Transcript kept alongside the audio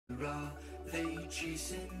Are they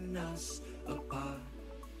chasing us apart?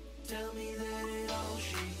 Tell me that it all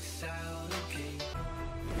shakes out okay.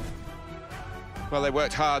 Well, they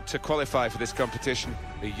worked hard to qualify for this competition.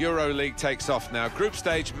 The Euro League takes off now. Group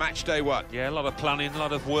stage, match day 1. Yeah, a lot of planning, a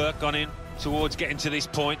lot of work gone in towards getting to this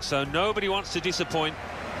point, so nobody wants to disappoint.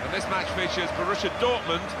 And this match features Borussia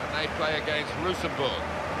Dortmund, and they play against Rosenborg.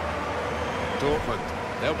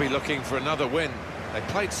 Dortmund, they'll be looking for another win. They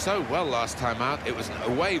played so well last time out. It was an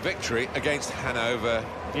away victory against Hanover.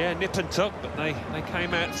 Yeah, nip and tuck, but they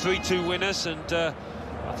came out 3-2 winners, and I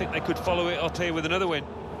think they could follow it up here with another win.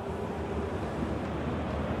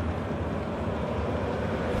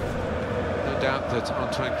 No doubt that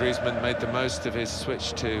Antoine Griezmann made the most of his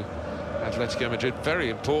switch to Atletico Madrid. Very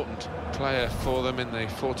important player for them in the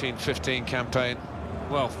 14-15 campaign.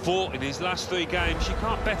 Well, 4 in his last 3 games. You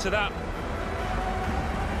can't better that.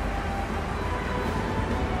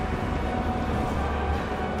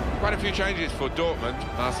 Quite a few changes for Dortmund.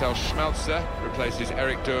 Marcel Schmelzer replaces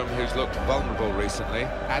Eric Durm, who's looked vulnerable recently.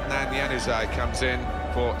 Adnan Januzaj comes in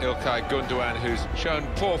for İlkay Gündoğan, who's shown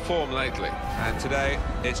poor form lately. And today,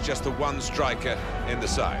 it's just the one striker in the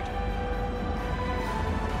side.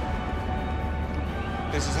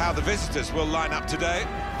 This is how the visitors will line up today.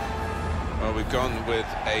 Well, we've gone with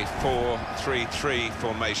a 4-3-3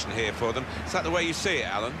 formation here for them. Is that the way you see it,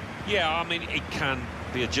 Alan? Yeah, I mean, it can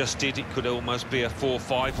be adjusted. It could almost be a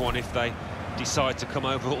 4-5-1 if they decide to come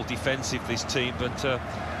overall defensive, this team. But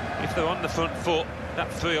if they're on the front foot,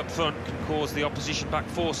 that 3 up front can cause the opposition back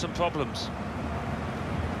 4 some problems.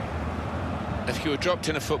 If you were dropped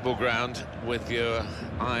in a football ground with your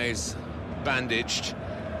eyes bandaged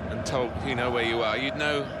and told you know where you are, you'd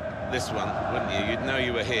know this one, wouldn't you? You'd know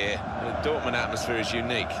you were here. The Dortmund atmosphere is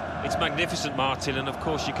unique. It's magnificent, Martin, and of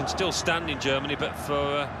course you can still stand in Germany, but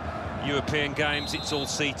for European games it's all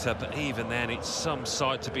seater. But even then, it's some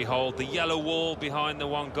sight to behold. The yellow wall behind the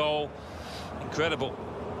 1 goal, incredible.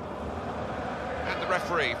 And the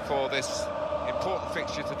referee for this important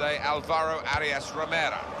fixture today, Alvaro Arias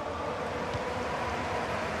Romero.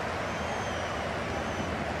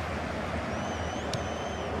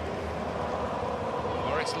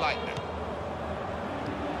 It's Leitner.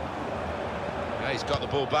 Yeah, he's got the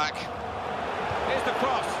ball back. Here's the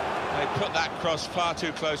cross. They put that cross far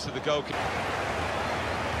too close to the goalkeeper.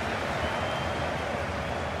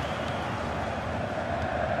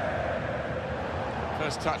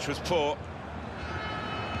 First touch was poor.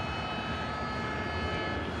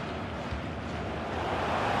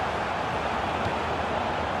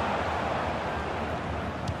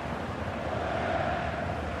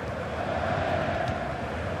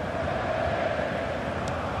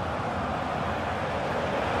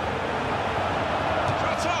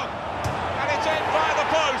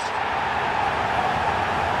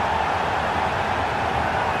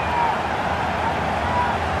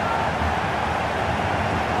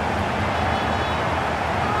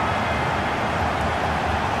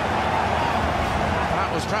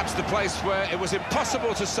 Perhaps the place where it was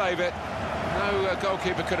impossible to save it. No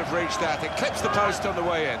goalkeeper could have reached that. It clips the post on the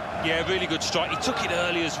way in. Yeah, really good strike. He took it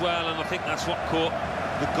early as well, and I think that's what caught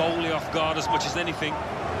the goalie off guard as much as anything.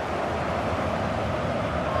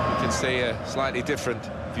 You can see a slightly different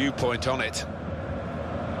viewpoint on it.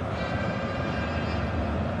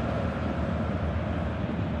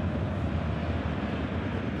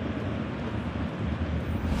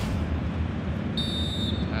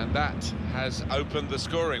 And that has opened the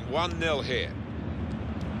scoring. 1-0 here.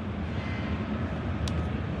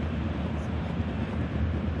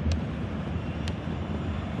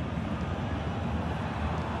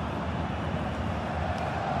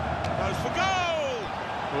 Goes for goal!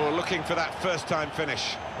 Oh, looking for that first-time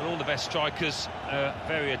finish. Well, all the best strikers are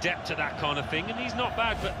very adept at that kind of thing, and he's not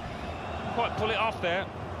bad, but quite pull it off there.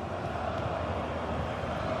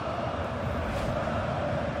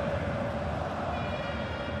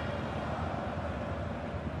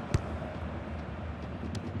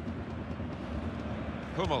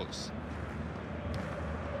 Hummels.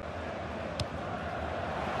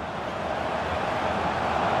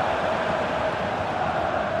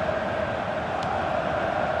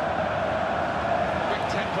 Quick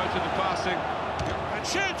tempo to the passing. And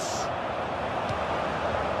shoots!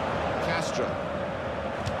 Castro.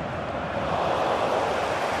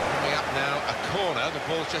 Coming up now, a corner. The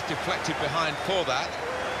ball's just deflected behind for that.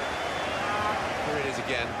 Here it is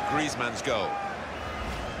again, Griezmann's goal.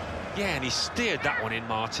 Yeah, and he steered that one in,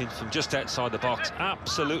 Martin, from just outside the box.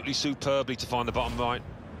 Absolutely superbly to find the bottom right.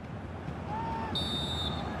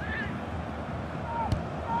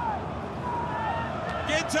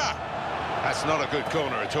 Ginter! That's not a good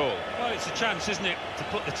corner at all. Well, it's a chance, isn't it, to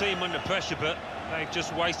put the team under pressure, but They've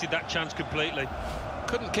just wasted that chance completely.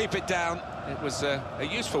 Couldn't keep it down. It was a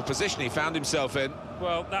useful position he found himself in.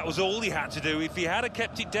 Well, that was all he had to do. If he had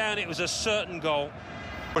kept it down, it was a certain goal.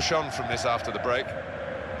 Push on from this after the break.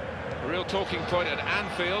 A real talking point at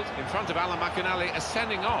Anfield in front of Alan McInally is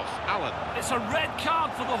sending off. Alan. It's a red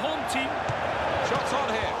card for the home team. Shots on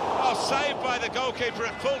here. Oh, saved by the goalkeeper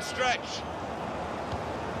at full stretch.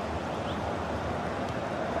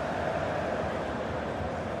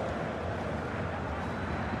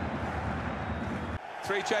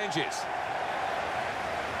 Three changes.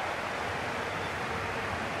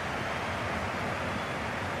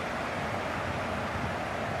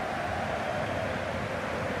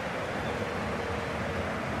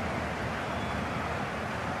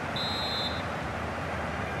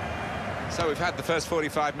 So we've had the first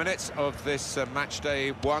 45 minutes of this match day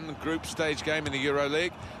 1 group stage game in the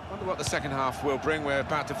EuroLeague. Wonder what the second half will bring. We're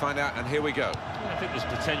about to find out, and here we go. I think there's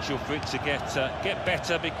potential for it to get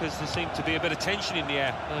better, because there seemed to be a bit of tension in the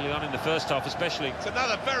air early on in the first half, especially. It's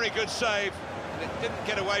another very good save, and it didn't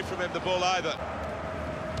get away from him, the ball, either.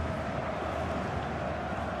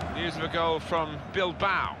 News of a goal from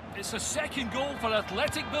Bilbao. It's a second goal for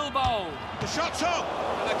Athletic Bilbao. The shot's on,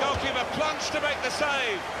 and the goalkeeper plunged to make the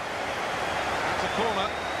save. That's a corner.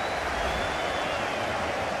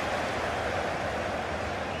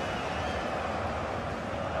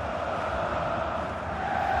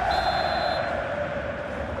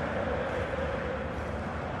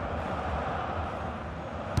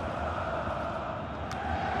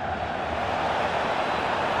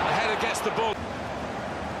 The header gets the ball.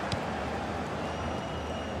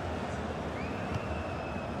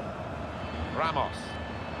 Ramos.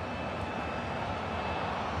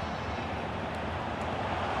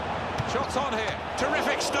 Shots on here.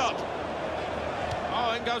 Terrific stop.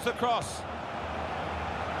 Oh, in goes the cross.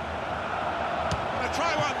 Gonna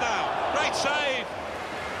try one now. Great save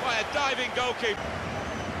by a diving goalkeeper.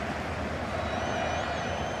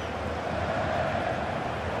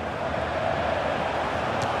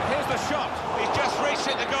 Here's the shot. He's just reached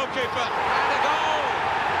it, the goalkeeper. And a goal!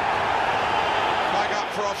 Flag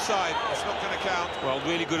up for offside. It's not going to count. Well,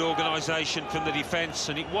 really good organisation from the defence,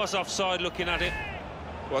 and it was offside looking at it.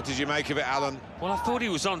 What did you make of it, Alan? Well, I thought he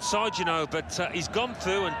was onside, you know, but he's gone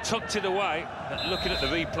through and tucked it away. But looking at the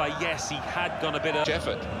replay, yes, he had gone a bit of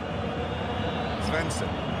effort. Svensson.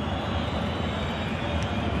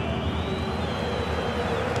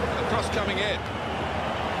 The cross coming in.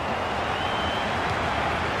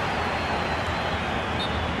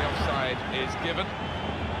 The offside is given.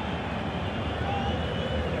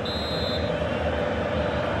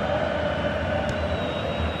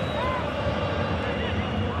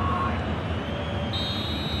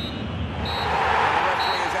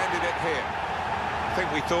 I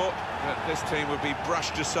think we thought that this team would be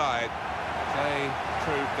brushed aside. They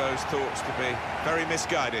proved those thoughts to be very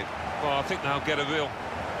misguided. Well, I think they'll get a real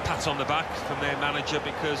pat on the back from their manager,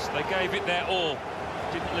 because they gave it their all.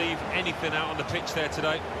 Didn't leave anything out on the pitch there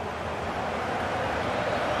today.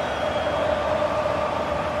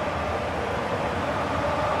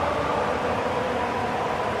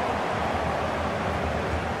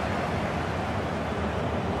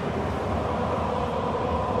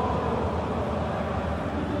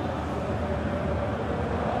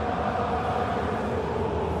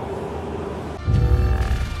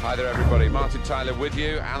 Hi there, everybody. Martin Tyler with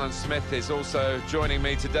you. Alan Smith is also joining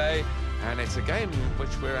me today. And it's a game which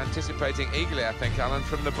we're anticipating eagerly, I think, Alan,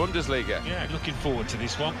 from the Bundesliga. Yeah, looking forward to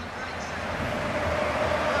this one.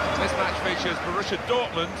 This match features Borussia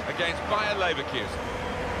Dortmund against Bayer Leverkusen.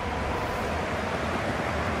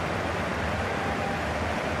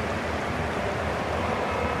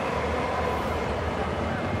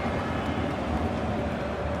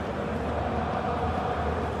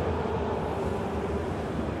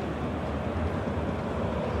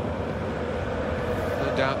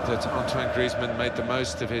 Doubt that Antoine Griezmann made the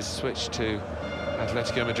most of his switch to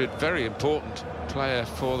Atletico Madrid. Very important player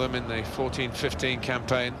for them in the 14-15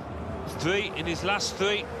 campaign. 3 in his last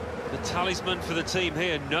 3. The talisman for the team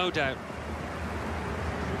here, no doubt.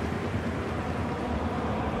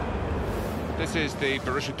 This is the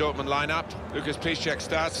Borussia Dortmund lineup. Lucas Piszczek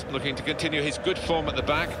starts, looking to continue his good form at the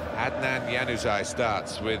back. Adnan Januzaj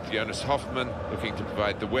starts with Jonas Hoffmann looking to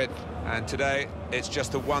provide the width. And today, it's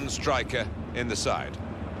just the one striker in the side.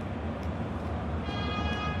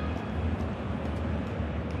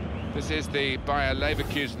 This is the Bayer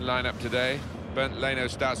Leverkusen lineup today. Bernd Leno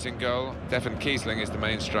starts in goal. Stefan Kiesling is the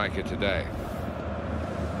main striker today.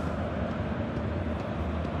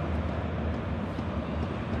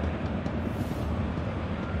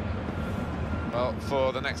 Well,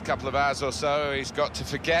 for the next couple of hours or so, he's got to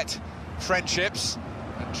forget friendships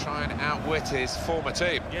and try and outwit his former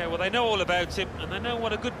team. Yeah, well, they know all about him, and they know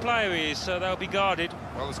what a good player he is, so they'll be guarded.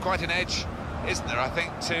 Well, there's quite an edge, isn't there, I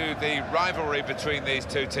think, to the rivalry between these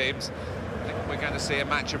two teams. I think we're going to see a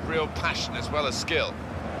match of real passion as well as skill.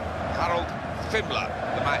 Harold Fimmler,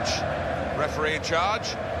 the match referee in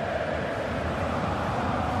charge.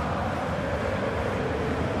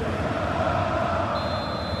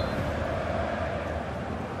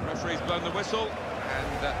 Referee's blown the whistle,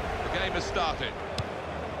 and the game has started.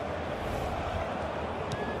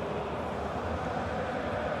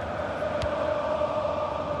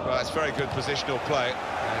 Well, that's very good positional play,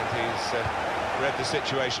 and he's read the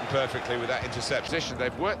situation perfectly with that interception.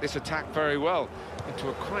 They've worked this attack very well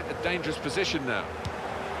into quite a dangerous position now.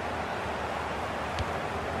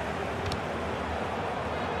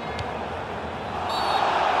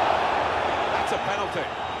 That's a penalty.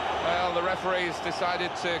 Well, the referee's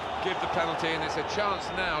decided to give the penalty, and it's a chance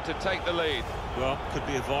now to take the lead. Well, could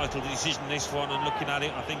be a vital decision, this one, and looking at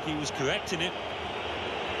it, I think he was correct in it.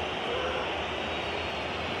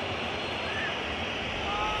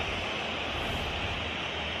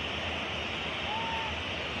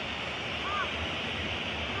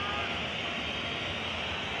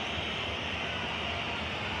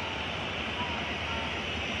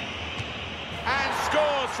 And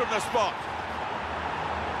scores from the spot.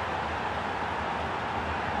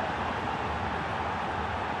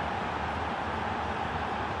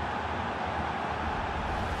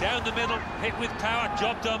 Down the middle, hit with power,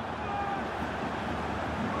 job done.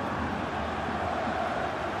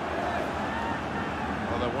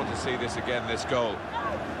 Well, they want to see this again, this goal.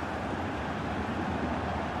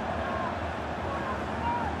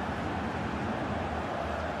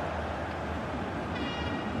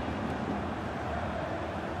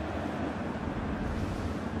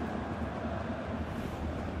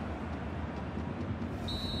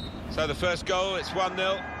 So the first goal, it's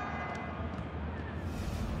 1-0.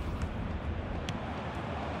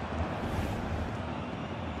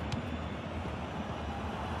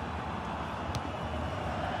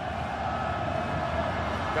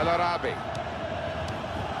 Bellarabi.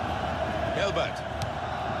 Gilbert.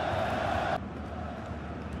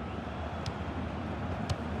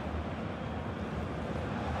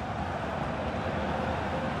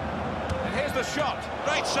 And here's the shot.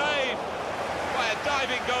 Great save by a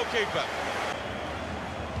diving goalkeeper.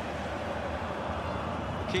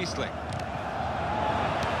 Kiesling.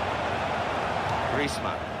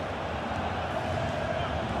 Griezmann.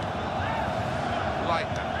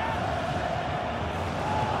 Leitner.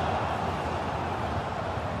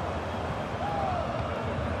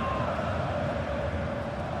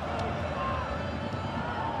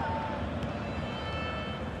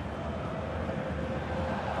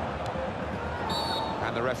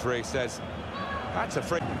 And the referee says, that's a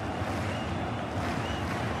free.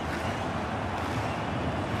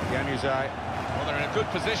 Januzaj. Well, they're in a good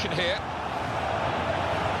position here.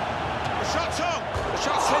 The shot's on! The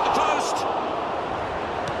shot's hit the post!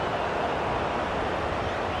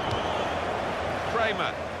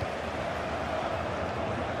 Kramer.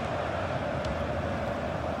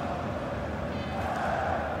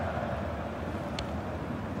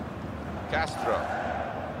 Castro.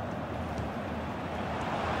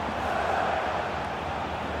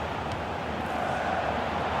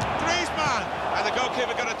 And the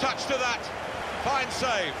goalkeeper got a touch to that. Fine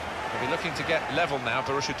save. They'll be looking to get level now,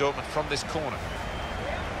 Borussia Dortmund, from this corner.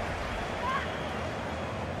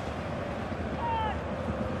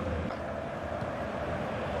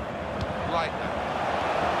 Leitner.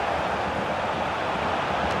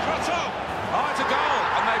 Shot on! Oh, it's a goal,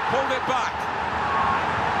 and they pulled it back.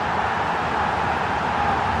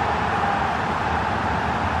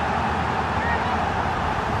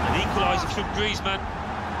 An equaliser from Griezmann.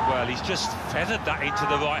 Well, he's just feathered that into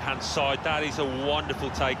the right-hand side. That is a wonderful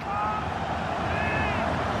take. Well,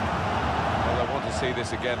 I want to see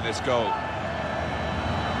this again, this goal.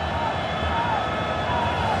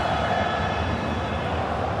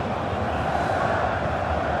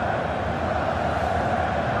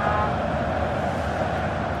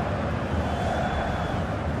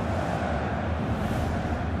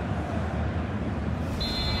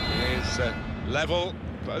 It is level.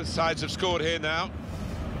 Both sides have scored here now.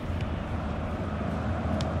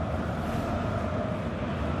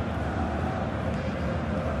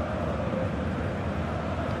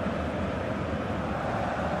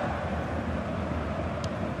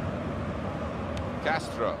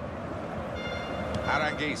 Castro.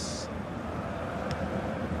 Aranguiz.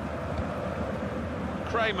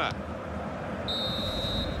 Kramer.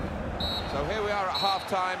 So here we are at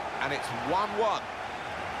half-time, and it's 1-1.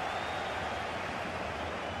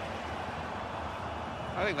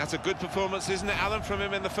 I think that's a good performance, isn't it, Alan, from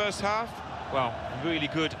him in the first half? Well, really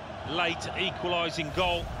good late equalising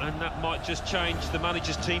goal, and that might just change the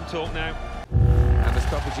manager's team talk now. And the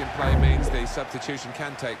stoppage in play means the substitution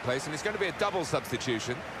can take place, and it's going to be a double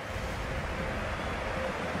substitution.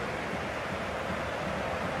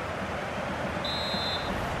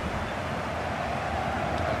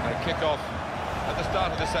 And they kick off at the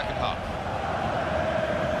start of the second half.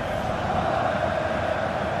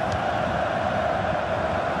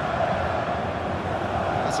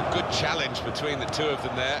 That's a good challenge between the two of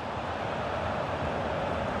them there.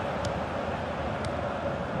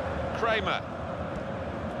 Kramer.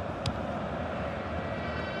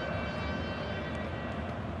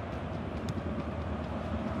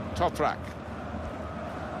 Toprak.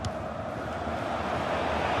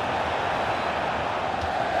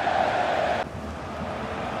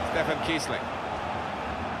 Stefan Kiesling.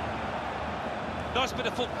 Nice bit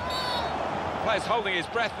of foot. Player's holding his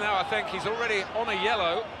breath now, I think. He's already on a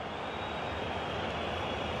yellow.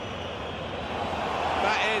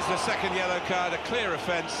 That is the second yellow card, a clear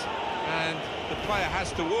offence, and the player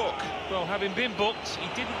has to walk. Well, having been booked, he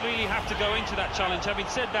didn't really have to go into that challenge. Having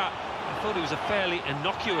said that, I thought it was a fairly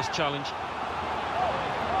innocuous challenge.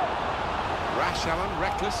 Rash, Alan,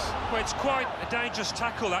 reckless. Well, it's quite a dangerous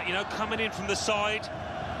tackle, that, you know, coming in from the side.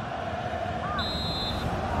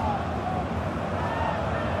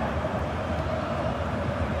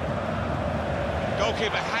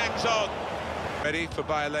 Goalkeeper hangs on. Ready for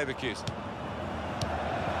Bayer Leverkusen.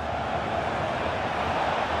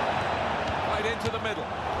 Played into the middle.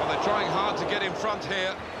 Well, they're trying hard to get in front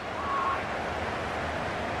here.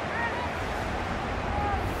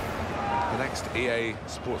 The next EA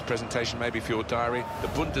Sports presentation, maybe for your diary, the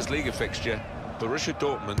Bundesliga fixture, Borussia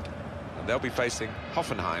Dortmund, and they'll be facing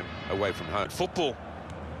Hoffenheim away from home. Football.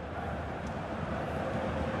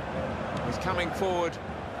 He's coming forward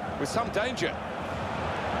with some danger.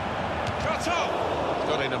 Cut off!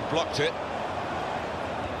 Got in and blocked it.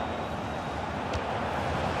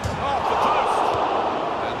 Off the post!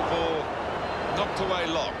 And the ball knocked away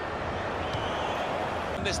long.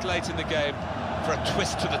 And this late in the game for a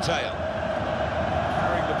twist to the tail.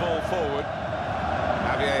 Carrying the ball forward,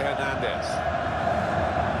 Javier Hernandez.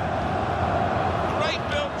 Great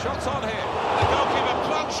build, shots on here. The goalkeeper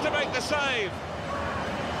plunged to make the save.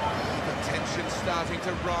 The tension starting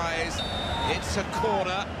to rise. It's a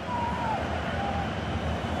corner.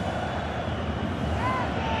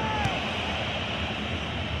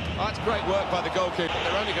 Oh, that's great work by the goalkeeper.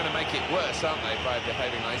 They're only going to make it worse, aren't they, by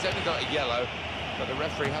behaving like he's only got a yellow, but the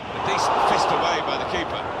referee had a decent fist away by the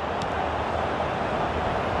keeper.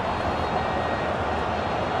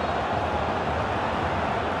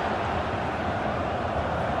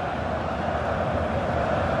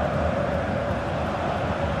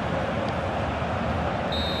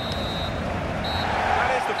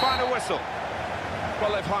 That is the final whistle.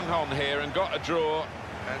 Well, they've hung on here and got a draw,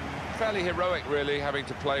 and fairly heroic, really, having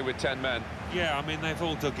to play with 10 men. Yeah, I mean, they've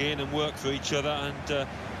all dug in and worked for each other, and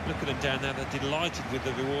look at them down there, they're delighted with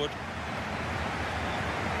the reward.